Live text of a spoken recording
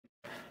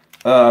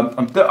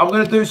I'm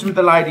going to do some with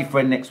the lady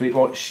friend next week.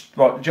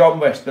 Right, John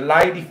West, the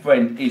lady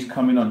friend is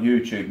coming on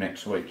YouTube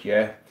next week,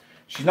 yeah?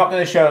 She's not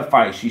going to show her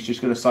face. She's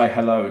just going to say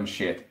hello and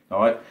shit,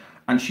 all right?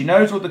 And she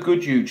knows all the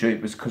good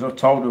YouTubers because I've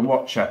told her to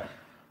watch her.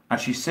 And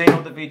she's seen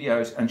all the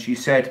videos and she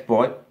said,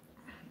 boy,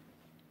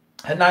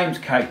 her name's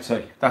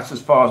Katie. That's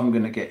as far as I'm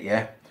going to get,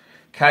 yeah?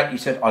 Katie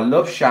said, I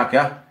love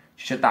Shagger.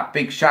 She said, that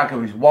Big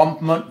Shagger is one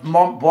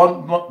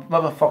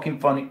motherfucking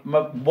funny.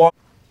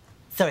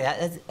 Sorry,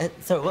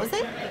 sorry, what was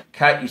it?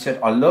 Katie said,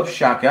 I love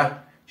Shagger.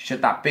 She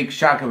said, that Big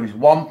Shagger is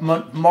one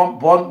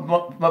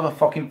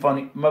motherfucking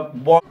funny.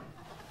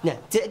 No,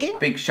 do it again.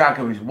 Big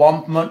Shagger is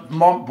one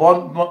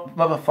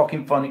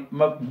motherfucking funny.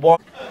 Do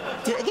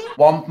it again.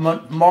 One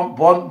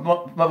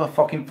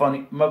motherfucking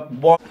funny.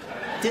 Do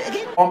it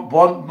again. One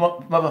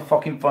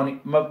motherfucking funny.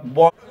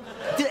 Do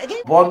it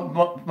again. One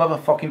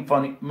motherfucking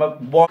funny. Do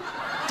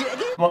it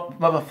again.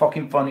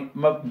 Motherfucking funny.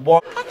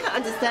 I can't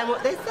understand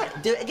what they said.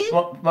 Do it again.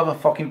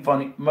 Motherfucking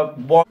funny.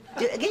 Do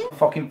it again.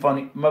 Fucking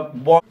funny. Do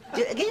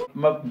it again.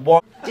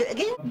 Do it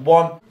again.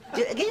 One.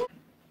 Do it again.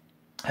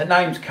 Her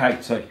name's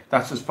Katie.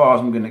 That's as far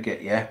as I'm going to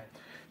get, yeah?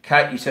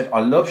 Katie said,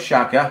 I love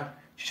Shagger.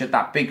 She said,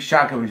 that Big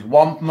Shagger is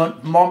one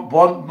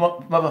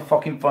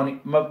motherfucking funny.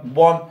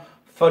 One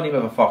funny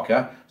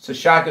motherfucker. So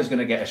Shagger's going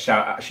to get a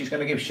shout out. She's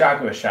going to give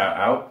Shagger a shout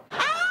out.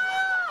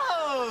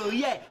 Oh,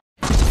 yeah.